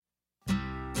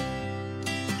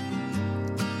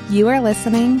You are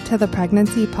listening to the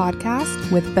Pregnancy Podcast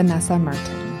with Vanessa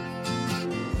Merton.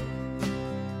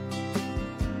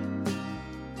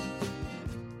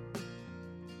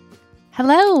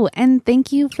 Hello, and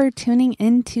thank you for tuning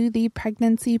into the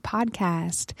Pregnancy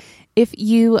Podcast. If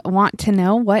you want to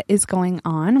know what is going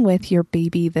on with your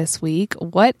baby this week,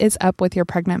 what is up with your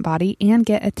pregnant body, and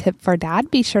get a tip for dad,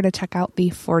 be sure to check out the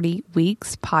 40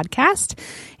 Weeks podcast.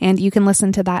 And you can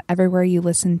listen to that everywhere you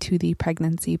listen to the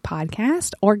Pregnancy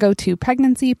Podcast, or go to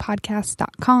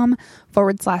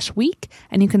pregnancypodcast.com/week,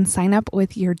 and you can sign up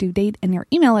with your due date and your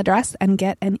email address and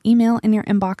get an email in your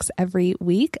inbox every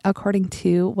week according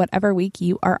to whatever week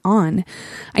you are on.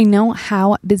 I know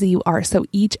how busy you are, so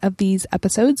each of these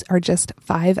episodes are just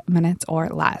 5 minutes or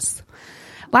less.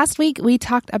 Last week, we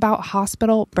talked about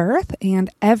hospital birth and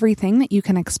everything that you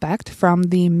can expect from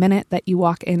the minute that you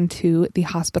walk into the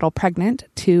hospital pregnant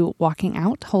to walking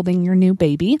out holding your new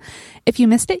baby. If you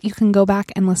missed it, you can go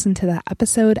back and listen to that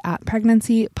episode at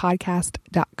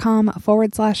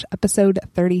pregnancypodcast.com/episode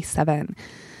 37.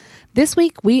 This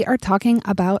week, we are talking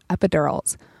about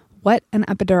epidurals. What an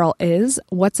epidural is,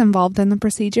 what's involved in the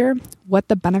procedure, what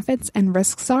the benefits and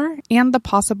risks are, and the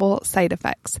possible side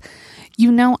effects.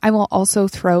 You know, I will also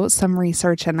throw some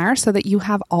research in there so that you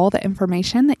have all the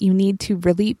information that you need to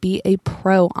really be a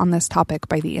pro on this topic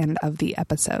by the end of the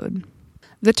episode.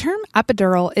 The term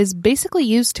epidural is basically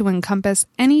used to encompass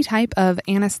any type of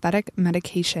anesthetic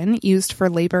medication used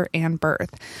for labor and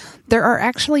birth. There are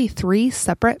actually 3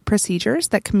 separate procedures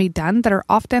that can be done that are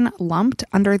often lumped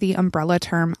under the umbrella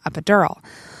term epidural.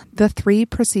 The 3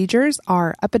 procedures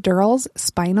are epidurals,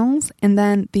 spinals, and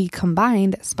then the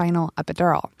combined spinal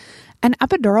epidural. An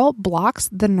epidural blocks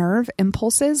the nerve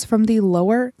impulses from the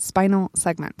lower spinal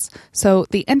segments. So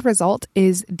the end result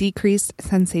is decreased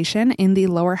sensation in the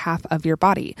lower half of your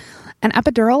body. An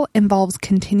epidural involves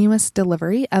continuous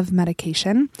delivery of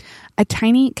medication. A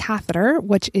tiny catheter,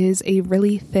 which is a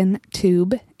really thin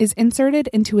tube, is inserted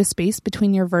into a space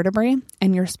between your vertebrae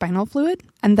and your spinal fluid.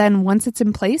 And then once it's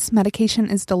in place, medication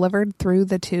is delivered through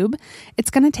the tube. It's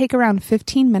going to take around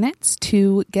 15 minutes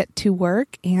to get to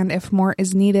work. And if more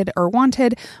is needed or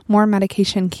wanted, more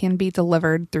medication can be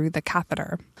delivered through the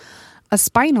catheter. A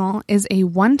spinal is a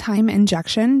one-time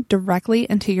injection directly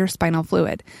into your spinal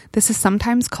fluid. This is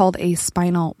sometimes called a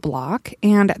spinal block,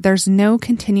 and there's no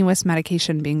continuous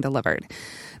medication being delivered.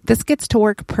 This gets to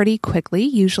work pretty quickly,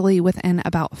 usually within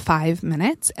about 5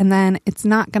 minutes, and then it's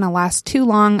not going to last too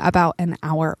long, about an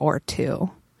hour or 2.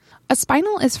 A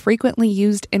spinal is frequently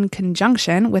used in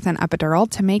conjunction with an epidural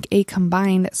to make a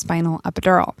combined spinal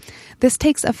epidural. This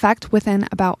takes effect within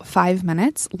about 5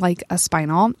 minutes, like a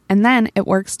spinal, and then it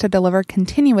works to deliver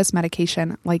continuous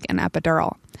medication like an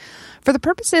epidural. For the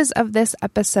purposes of this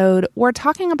episode, we're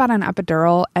talking about an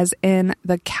epidural as in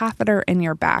the catheter in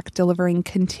your back, delivering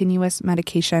continuous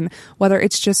medication, whether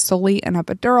it's just solely an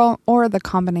epidural or the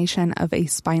combination of a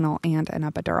spinal and an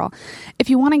epidural. If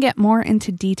you want to get more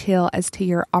into detail as to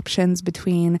your options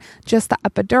between just the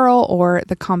epidural or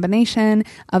the combination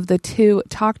of the two,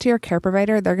 talk to your care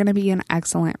provider. They're going to be an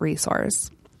excellent resource.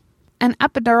 An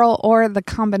epidural or the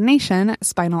combination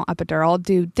spinal epidural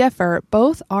do differ.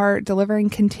 Both are delivering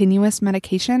continuous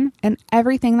medication, and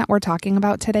everything that we're talking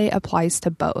about today applies to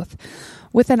both.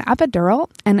 With an epidural,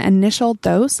 an initial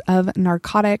dose of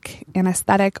narcotic,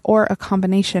 anesthetic, or a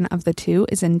combination of the two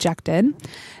is injected.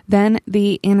 Then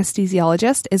the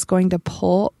anesthesiologist is going to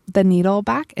pull the needle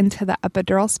back into the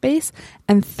epidural space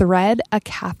and thread a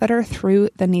catheter through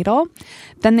the needle.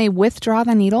 Then they withdraw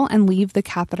the needle and leave the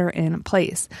catheter in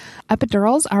place.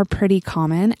 Epidurals are pretty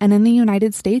common, and in the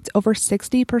United States, over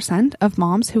 60% of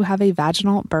moms who have a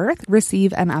vaginal birth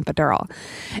receive an epidural.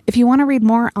 If you want to read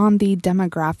more on the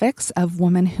demographics of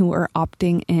women who are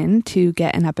opting in to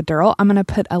get an epidural, I'm going to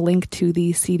put a link to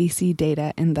the CDC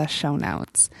data in the show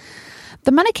notes.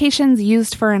 The medications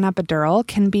used for an epidural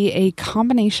can be a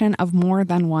combination of more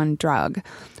than one drug.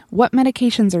 What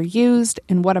medications are used,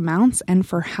 in what amounts, and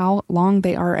for how long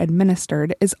they are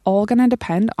administered is all going to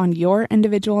depend on your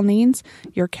individual needs,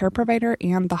 your care provider,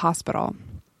 and the hospital.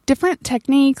 Different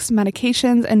techniques,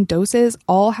 medications, and doses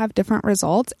all have different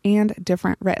results and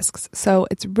different risks. So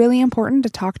it's really important to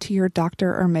talk to your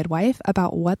doctor or midwife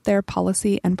about what their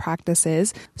policy and practice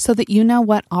is so that you know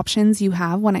what options you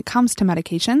have when it comes to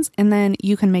medications, and then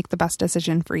you can make the best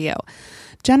decision for you.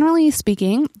 Generally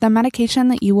speaking, the medication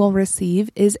that you will receive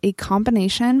is a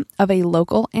combination of a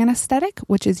local anesthetic,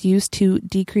 which is used to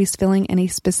decrease feeling in a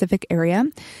specific area.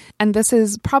 And this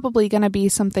is probably going to be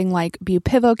something like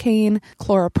bupivacaine,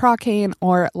 chloroprocaine,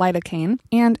 or lidocaine,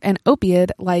 and an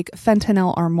opiate like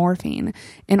fentanyl or morphine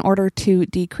in order to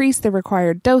decrease the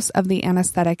required dose of the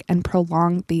anesthetic and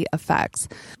prolong the effects.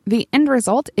 The end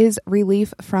result is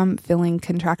relief from feeling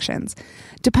contractions.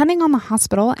 Depending on the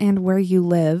hospital and where you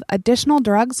live, additional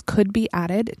drugs could be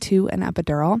added to an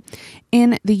epidural.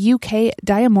 In the UK,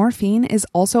 diamorphine is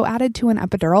also added to an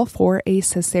epidural for a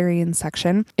cesarean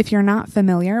section. If you're not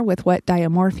familiar with what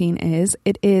diamorphine is,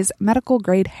 it is medical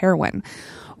grade heroin.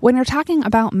 When you're talking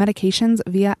about medications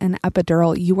via an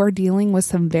epidural, you are dealing with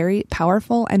some very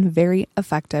powerful and very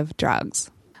effective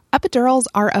drugs. Epidurals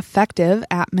are effective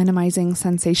at minimizing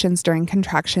sensations during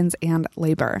contractions and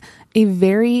labor. A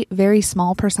very, very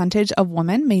small percentage of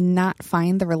women may not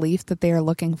find the relief that they are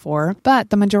looking for, but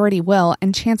the majority will,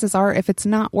 and chances are if it's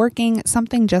not working,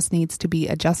 something just needs to be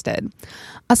adjusted.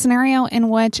 A scenario in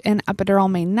which an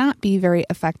epidural may not be very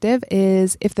effective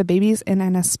is if the baby's in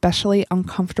an especially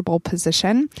uncomfortable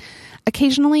position.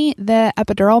 Occasionally, the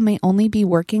epidural may only be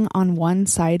working on one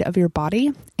side of your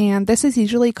body, and this is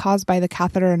usually caused by the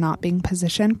catheter not being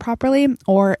positioned properly,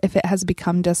 or if it has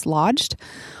become dislodged,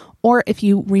 or if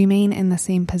you remain in the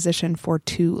same position for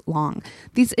too long.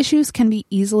 These issues can be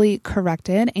easily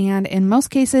corrected, and in most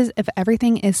cases, if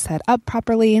everything is set up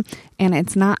properly and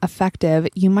it's not effective,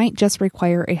 you might just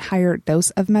require a higher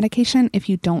dose of medication if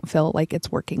you don't feel like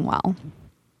it's working well.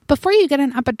 Before you get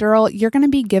an epidural, you're going to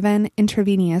be given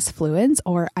intravenous fluids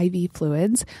or IV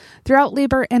fluids. Throughout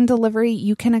labor and delivery,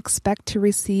 you can expect to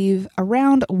receive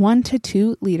around 1 to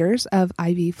 2 liters of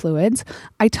IV fluids.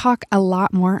 I talk a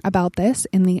lot more about this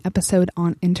in the episode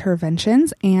on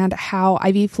interventions and how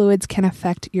IV fluids can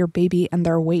affect your baby and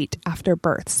their weight after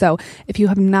birth. So if you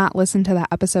have not listened to that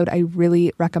episode, I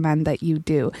really recommend that you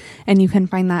do. And you can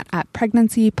find that at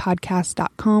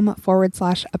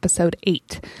pregnancypodcast.com/episode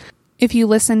 8. If you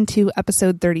listen to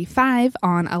episode 35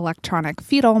 on electronic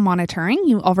fetal monitoring,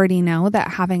 you already know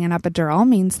that having an epidural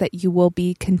means that you will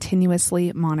be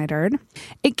continuously monitored.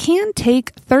 It can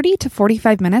take 30 to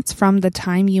 45 minutes from the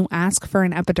time you ask for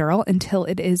an epidural until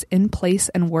it is in place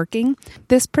and working.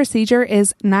 This procedure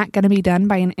is not going to be done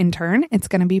by an intern. It's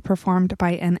going to be performed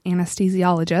by an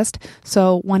anesthesiologist.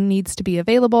 So one needs to be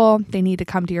available. They need to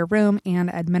come to your room and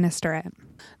administer it.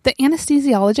 The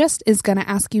anesthesiologist is going to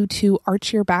ask you to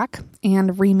arch your back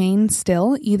and remain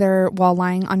still, either while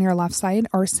lying on your left side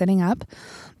or sitting up.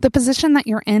 The position that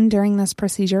you're in during this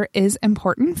procedure is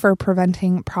important for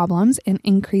preventing problems and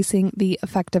increasing the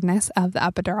effectiveness of the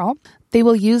epidural. They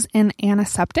will use an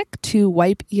antiseptic to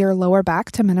wipe your lower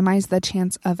back to minimize the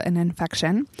chance of an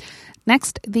infection.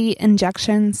 Next, the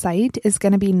injection site is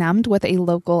going to be numbed with a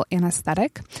local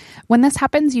anesthetic. When this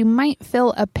happens, you might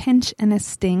feel a pinch and a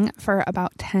sting for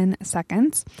about 10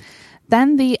 seconds.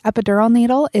 Then the epidural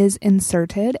needle is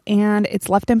inserted and it's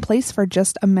left in place for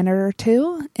just a minute or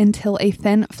two until a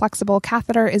thin, flexible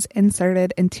catheter is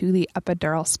inserted into the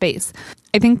epidural space.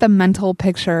 I think the mental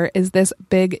picture is this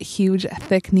big, huge,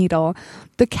 thick needle.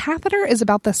 The catheter is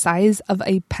about the size of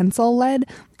a pencil lead,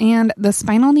 and the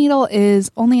spinal needle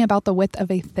is only about the width of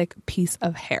a thick piece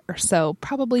of hair, so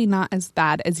probably not as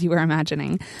bad as you were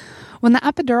imagining. When the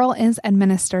epidural is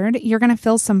administered, you're going to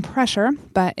feel some pressure,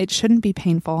 but it shouldn't be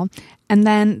painful. And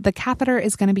then the catheter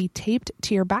is going to be taped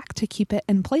to your back to keep it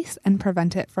in place and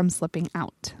prevent it from slipping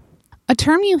out. A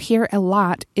term you hear a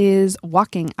lot is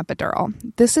walking epidural.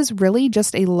 This is really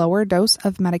just a lower dose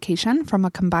of medication from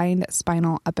a combined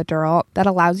spinal epidural that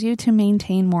allows you to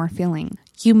maintain more feeling.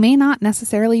 You may not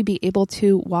necessarily be able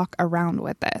to walk around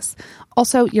with this.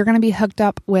 Also, you're going to be hooked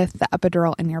up with the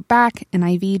epidural in your back, an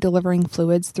IV delivering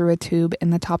fluids through a tube in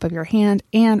the top of your hand,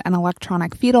 and an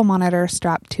electronic fetal monitor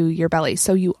strapped to your belly.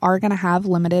 So you are going to have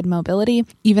limited mobility,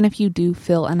 even if you do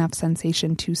feel enough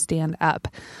sensation to stand up.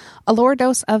 A lower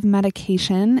dose of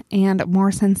medication and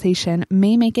more sensation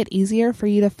may make it easier for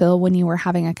you to feel when you are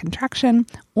having a contraction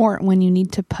or when you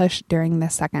need to push during the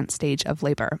second stage of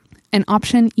labor. An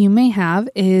option you may have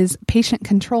is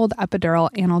patient-controlled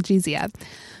epidural analgesia.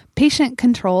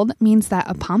 Patient-controlled means that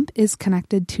a pump is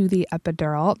connected to the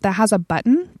epidural that has a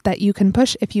button that you can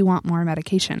push if you want more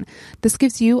medication. This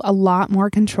gives you a lot more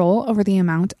control over the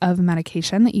amount of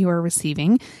medication that you are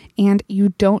receiving, and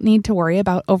you don't need to worry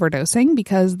about overdosing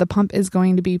because the pump is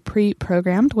going to be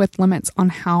pre-programmed with limits on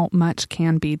how much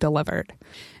can be delivered.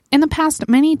 In the past,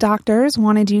 many doctors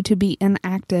wanted you to be in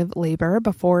active labor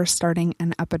before starting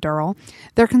an epidural.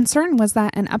 Their concern was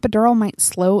that an epidural might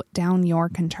slow down your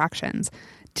contractions.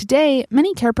 Today,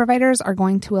 many care providers are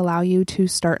going to allow you to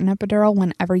start an epidural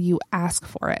whenever you ask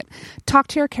for it. Talk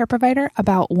to your care provider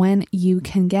about when you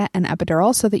can get an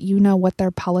epidural so that you know what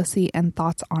their policy and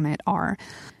thoughts on it are.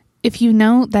 If you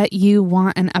know that you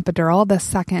want an epidural the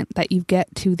second that you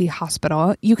get to the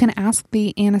hospital, you can ask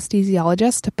the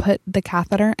anesthesiologist to put the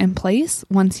catheter in place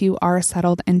once you are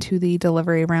settled into the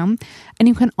delivery room, and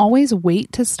you can always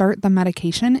wait to start the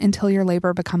medication until your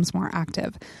labor becomes more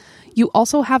active. You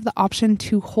also have the option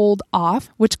to hold off,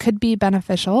 which could be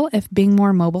beneficial if being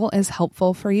more mobile is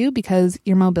helpful for you because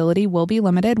your mobility will be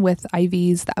limited with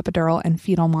IVs, the epidural, and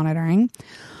fetal monitoring.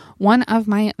 One of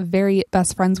my very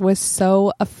best friends was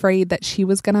so afraid that she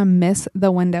was going to miss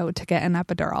the window to get an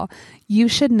epidural. You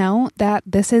should know that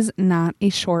this is not a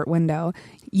short window.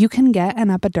 You can get an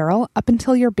epidural up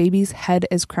until your baby's head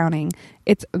is crowning.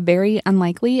 It's very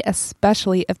unlikely,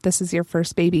 especially if this is your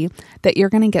first baby, that you're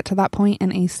going to get to that point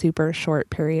in a super short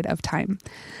period of time.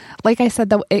 Like I said,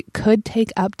 though, it could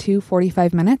take up to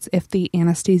 45 minutes if the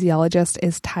anesthesiologist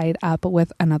is tied up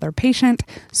with another patient.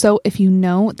 So if you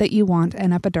know that you want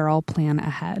an epidural, plan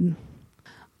ahead.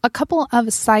 A couple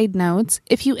of side notes.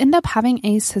 If you end up having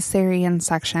a cesarean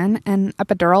section, an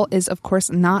epidural is of course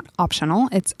not optional,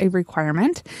 it's a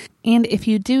requirement. And if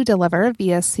you do deliver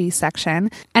via C-section,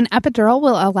 an epidural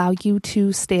will allow you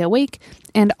to stay awake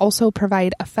and also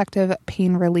provide effective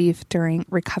pain relief during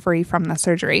recovery from the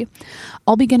surgery.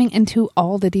 I'll be getting into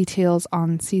all the details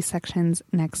on C-sections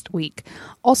next week.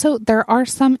 Also, there are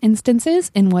some instances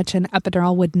in which an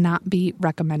epidural would not be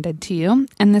recommended to you,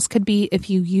 and this could be if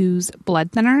you use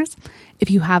blood thinners, if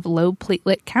you have low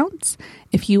platelet counts,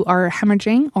 if you are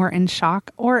hemorrhaging or in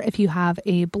shock, or if you have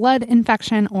a blood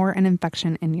infection or an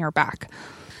infection in your back.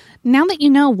 Now that you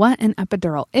know what an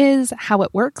epidural is, how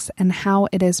it works, and how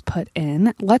it is put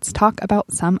in, let's talk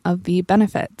about some of the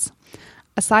benefits.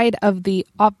 Aside of the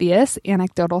obvious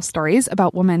anecdotal stories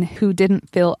about women who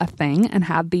didn't feel a thing and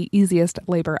had the easiest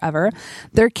labor ever,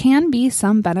 there can be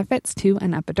some benefits to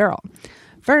an epidural.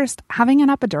 First, having an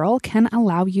epidural can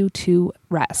allow you to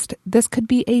rest. This could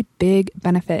be a big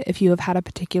benefit if you have had a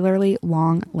particularly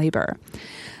long labor.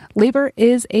 Labor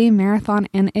is a marathon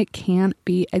and it can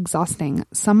be exhausting.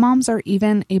 Some moms are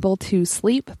even able to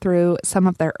sleep through some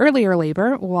of their earlier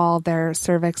labor while their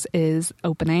cervix is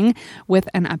opening with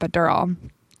an epidural.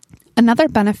 Another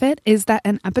benefit is that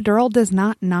an epidural does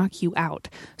not knock you out,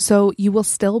 so you will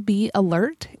still be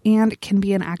alert and can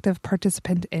be an active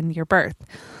participant in your birth.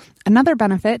 Another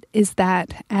benefit is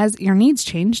that as your needs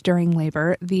change during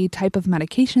labor, the type of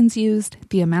medications used,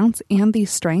 the amounts, and the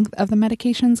strength of the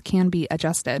medications can be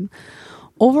adjusted.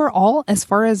 Overall, as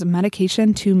far as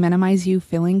medication to minimize you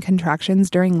feeling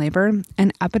contractions during labor,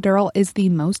 an epidural is the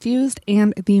most used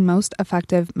and the most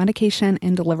effective medication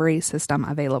and delivery system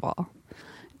available.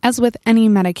 As with any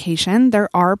medication, there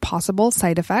are possible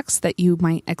side effects that you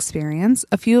might experience.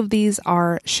 A few of these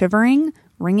are shivering,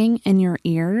 ringing in your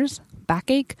ears,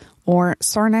 backache, or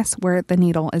soreness where the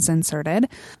needle is inserted.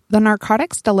 The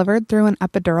narcotics delivered through an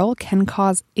epidural can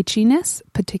cause itchiness,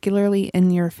 particularly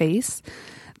in your face.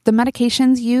 The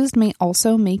medications used may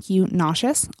also make you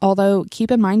nauseous, although keep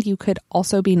in mind you could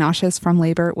also be nauseous from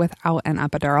labor without an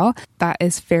epidural. That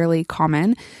is fairly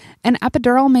common. An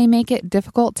epidural may make it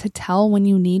difficult to tell when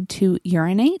you need to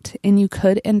urinate, and you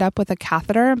could end up with a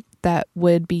catheter that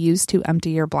would be used to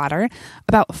empty your bladder.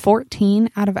 About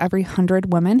 14 out of every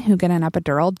 100 women who get an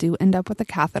epidural do end up with a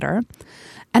catheter.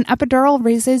 An epidural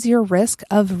raises your risk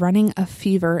of running a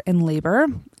fever in labor,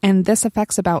 and this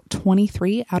affects about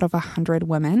 23 out of 100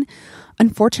 women.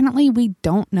 Unfortunately, we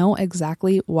don't know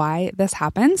exactly why this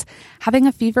happens. Having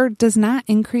a fever does not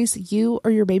increase you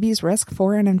or your baby's risk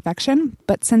for an infection,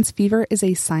 but since fever is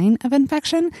a sign of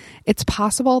infection, it's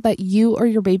possible that you or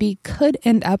your baby could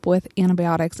end up with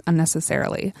antibiotics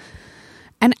unnecessarily.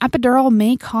 An epidural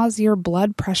may cause your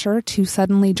blood pressure to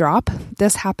suddenly drop.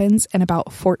 This happens in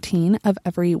about 14 of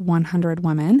every 100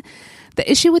 women. The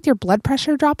issue with your blood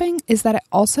pressure dropping is that it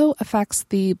also affects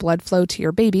the blood flow to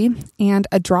your baby, and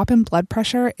a drop in blood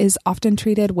pressure is often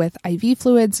treated with IV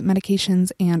fluids,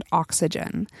 medications, and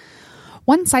oxygen.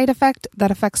 One side effect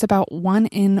that affects about 1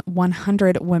 in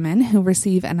 100 women who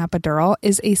receive an epidural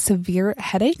is a severe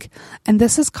headache, and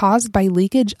this is caused by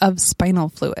leakage of spinal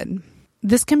fluid.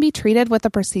 This can be treated with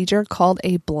a procedure called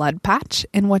a blood patch,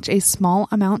 in which a small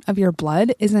amount of your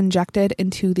blood is injected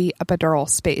into the epidural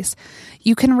space.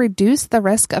 You can reduce the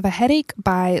risk of a headache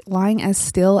by lying as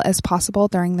still as possible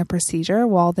during the procedure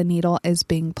while the needle is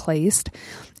being placed.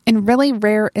 In really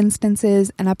rare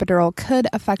instances, an epidural could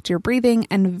affect your breathing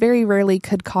and very rarely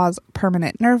could cause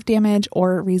permanent nerve damage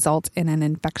or result in an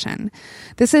infection.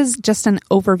 This is just an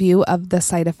overview of the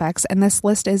side effects, and this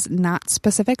list is not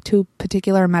specific to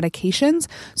particular medications,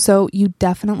 so you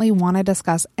definitely want to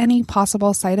discuss any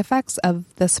possible side effects of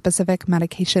the specific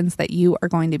medications that you are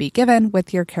going to be given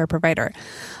with your care provider.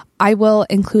 I will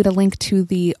include a link to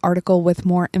the article with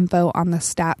more info on the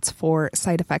stats for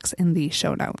side effects in the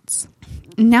show notes.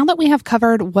 Now that we have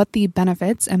covered what the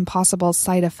benefits and possible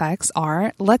side effects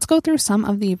are, let's go through some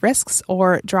of the risks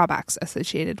or drawbacks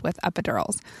associated with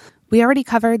epidurals. We already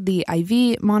covered the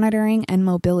IV monitoring and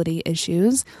mobility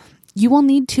issues. You will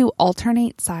need to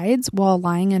alternate sides while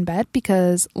lying in bed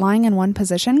because lying in one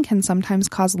position can sometimes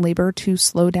cause labor to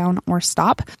slow down or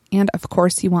stop. And of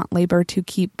course, you want labor to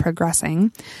keep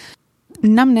progressing.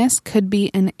 Numbness could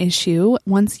be an issue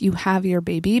once you have your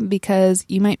baby because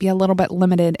you might be a little bit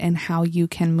limited in how you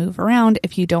can move around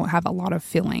if you don't have a lot of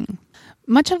feeling.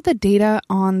 Much of the data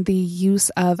on the use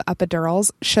of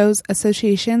epidurals shows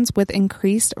associations with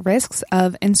increased risks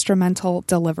of instrumental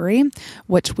delivery,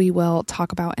 which we will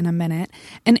talk about in a minute,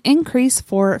 an increase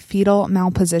for fetal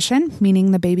malposition,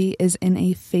 meaning the baby is in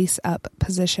a face-up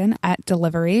position at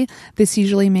delivery. This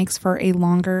usually makes for a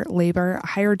longer labor,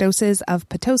 higher doses of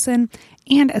Pitocin,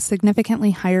 and a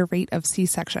significantly higher rate of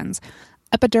C-sections.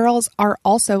 Epidurals are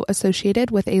also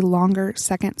associated with a longer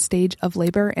second stage of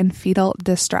labor and fetal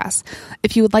distress.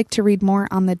 If you would like to read more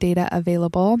on the data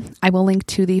available, I will link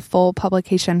to the full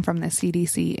publication from the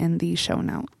CDC in the show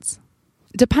notes.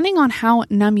 Depending on how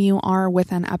numb you are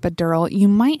with an epidural, you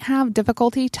might have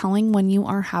difficulty telling when you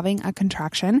are having a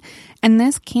contraction, and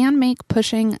this can make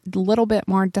pushing a little bit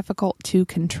more difficult to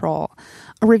control.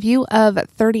 A review of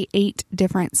 38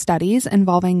 different studies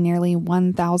involving nearly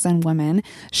 1,000 women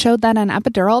showed that an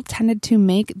epidural tended to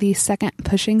make the second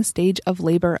pushing stage of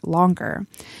labor longer.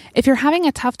 If you're having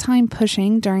a tough time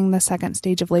pushing during the second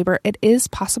stage of labor, it is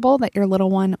possible that your little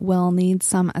one will need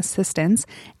some assistance,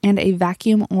 and a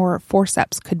vacuum or forceps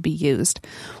could be used.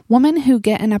 Women who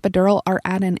get an epidural are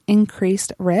at an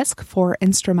increased risk for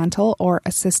instrumental or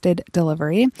assisted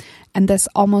delivery, and this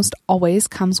almost always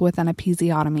comes with an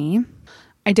episiotomy.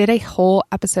 I did a whole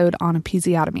episode on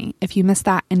episiotomy. If you missed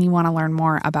that and you want to learn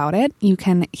more about it, you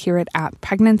can hear it at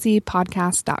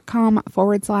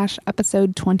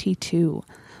pregnancypodcast.com/episode 22.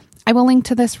 I will link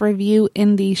to this review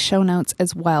in the show notes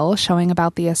as well, showing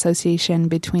about the association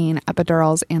between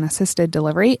epidurals and assisted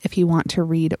delivery if you want to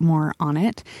read more on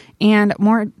it. And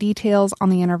more details on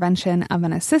the intervention of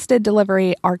an assisted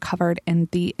delivery are covered in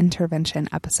the intervention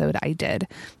episode I did.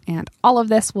 And all of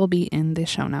this will be in the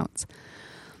show notes.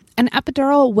 An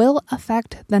epidural will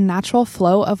affect the natural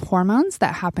flow of hormones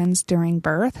that happens during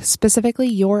birth, specifically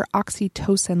your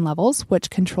oxytocin levels, which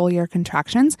control your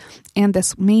contractions, and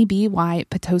this may be why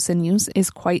Pitocin use is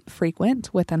quite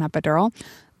frequent with an epidural.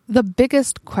 The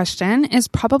biggest question is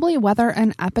probably whether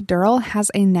an epidural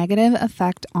has a negative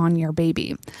effect on your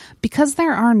baby. Because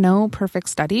there are no perfect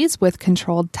studies with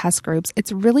controlled test groups,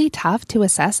 it's really tough to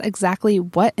assess exactly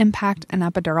what impact an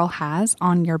epidural has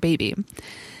on your baby.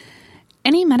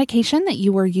 Any medication that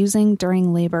you are using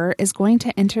during labor is going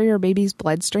to enter your baby's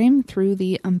bloodstream through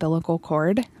the umbilical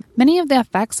cord. Many of the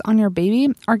effects on your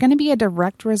baby are going to be a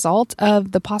direct result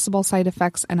of the possible side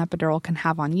effects an epidural can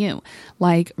have on you,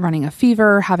 like running a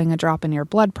fever, having a drop in your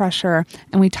blood pressure,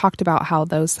 and we talked about how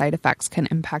those side effects can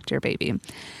impact your baby.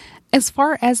 As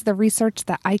far as the research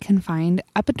that I can find,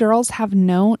 epidurals have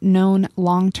no known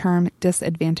long-term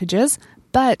disadvantages,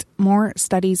 but more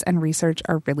studies and research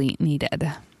are really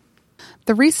needed.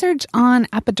 The research on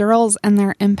epidurals and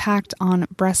their impact on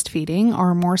breastfeeding,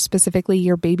 or more specifically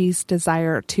your baby's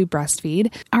desire to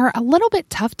breastfeed, are a little bit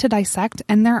tough to dissect,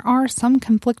 and there are some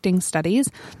conflicting studies.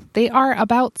 They are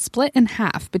about split in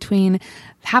half, between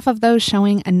half of those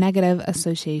showing a negative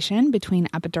association between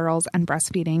epidurals and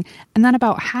breastfeeding, and then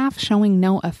about half showing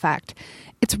no effect.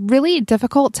 It's really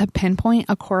difficult to pinpoint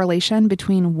a correlation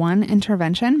between one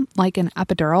intervention, like an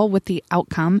epidural, with the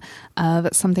outcome of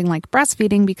something like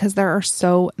breastfeeding because there are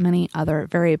so many other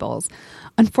variables.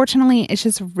 Unfortunately, it's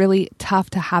just really tough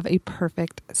to have a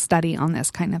perfect study on this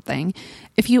kind of thing.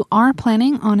 If you are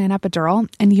planning on an epidural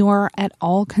and you are at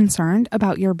all concerned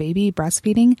about your baby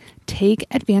breastfeeding, take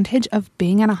advantage of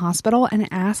being in a hospital and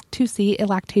ask to see a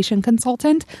lactation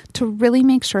consultant to really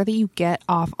make sure that you get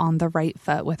off on the right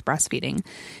foot with breastfeeding.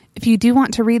 If you do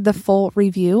want to read the full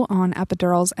review on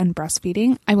epidurals and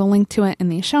breastfeeding, I will link to it in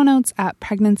the show notes at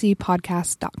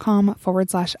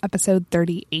pregnancypodcast.com/episode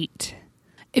 38.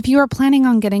 If you are planning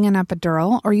on getting an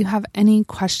epidural or you have any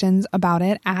questions about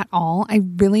it at all, I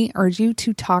really urge you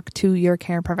to talk to your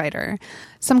care provider.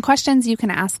 Some questions you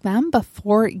can ask them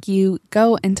before you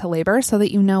go into labor so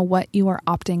that you know what you are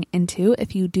opting into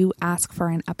if you do ask for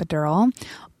an epidural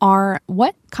are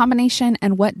what combination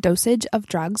and what dosage of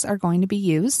drugs are going to be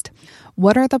used,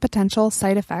 what are the potential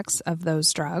side effects of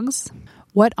those drugs,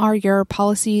 what are your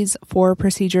policies for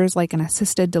procedures like an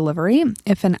assisted delivery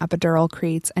if an epidural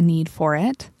creates a need for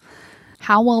it?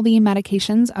 How will the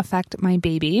medications affect my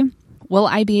baby? Will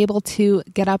I be able to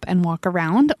get up and walk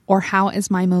around, or how is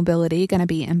my mobility going to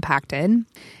be impacted?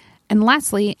 And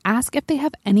lastly, ask if they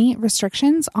have any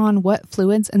restrictions on what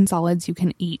fluids and solids you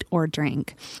can eat or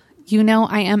drink. You know,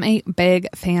 I am a big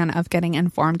fan of getting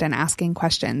informed and asking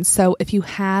questions. So if you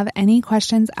have any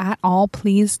questions at all,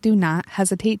 please do not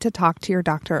hesitate to talk to your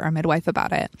doctor or midwife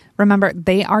about it. Remember,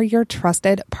 they are your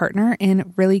trusted partner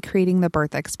in really creating the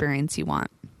birth experience you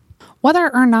want. Whether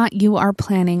or not you are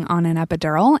planning on an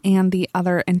epidural and the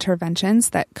other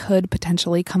interventions that could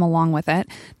potentially come along with it,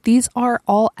 these are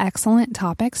all excellent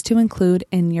topics to include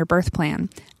in your birth plan.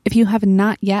 If you have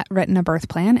not yet written a birth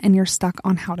plan and you're stuck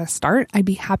on how to start, I'd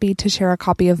be happy to share a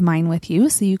copy of mine with you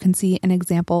so you can see an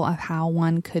example of how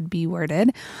one could be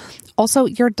worded. Also,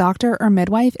 your doctor or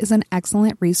midwife is an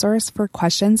excellent resource for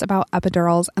questions about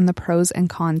epidurals and the pros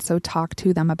and cons, so talk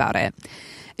to them about it.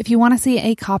 If you want to see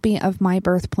a copy of my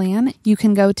birth plan, you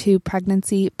can go to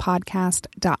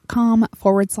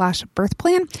pregnancypodcast.com/birth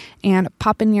plan and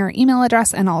pop in your email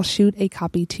address and I'll shoot a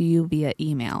copy to you via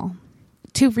email.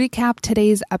 To recap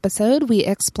today's episode, we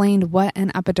explained what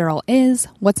an epidural is,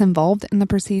 what's involved in the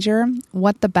procedure,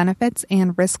 what the benefits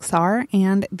and risks are,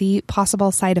 and the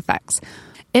possible side effects.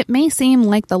 It may seem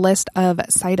like the list of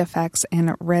side effects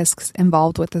and risks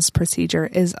involved with this procedure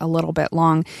is a little bit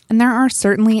long, and there are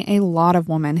certainly a lot of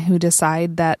women who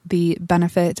decide that the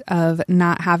benefit of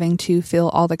not having to feel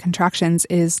all the contractions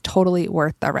is totally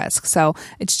worth the risk. So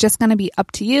it's just going to be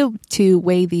up to you to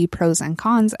weigh the pros and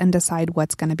cons and decide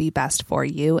what's going to be best for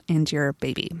you and your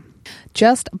baby.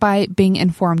 Just by being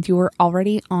informed, you are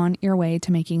already on your way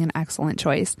to making an excellent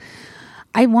choice.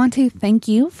 I want to thank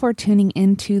you for tuning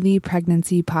into the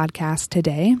Pregnancy Podcast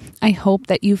today. I hope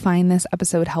that you find this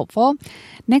episode helpful.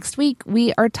 Next week,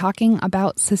 we are talking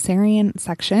about cesarean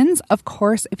sections. Of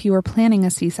course, if you are planning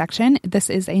a C-section, this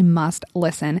is a must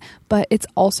listen, but it's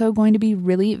also going to be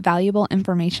really valuable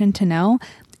information to know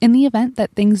in the event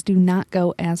that things do not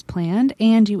go as planned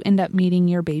and you end up meeting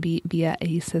your baby via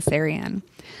a cesarean.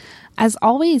 As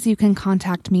always, you can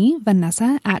contact me,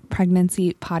 Vanessa, at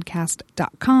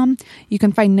pregnancypodcast.com. You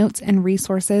can find notes and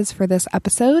resources for this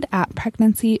episode at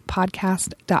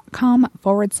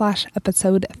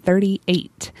pregnancypodcast.com/episode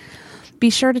 38. Be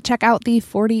sure to check out the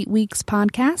 40 Weeks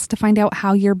podcast to find out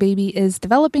how your baby is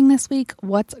developing this week,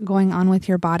 what's going on with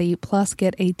your body, plus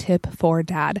get a tip for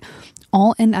dad.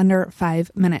 All in under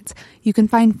 5 minutes. You can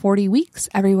find 40 Weeks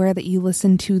everywhere that you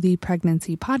listen to the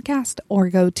Pregnancy Podcast or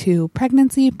go to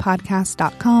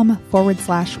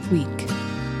pregnancypodcast.com/week.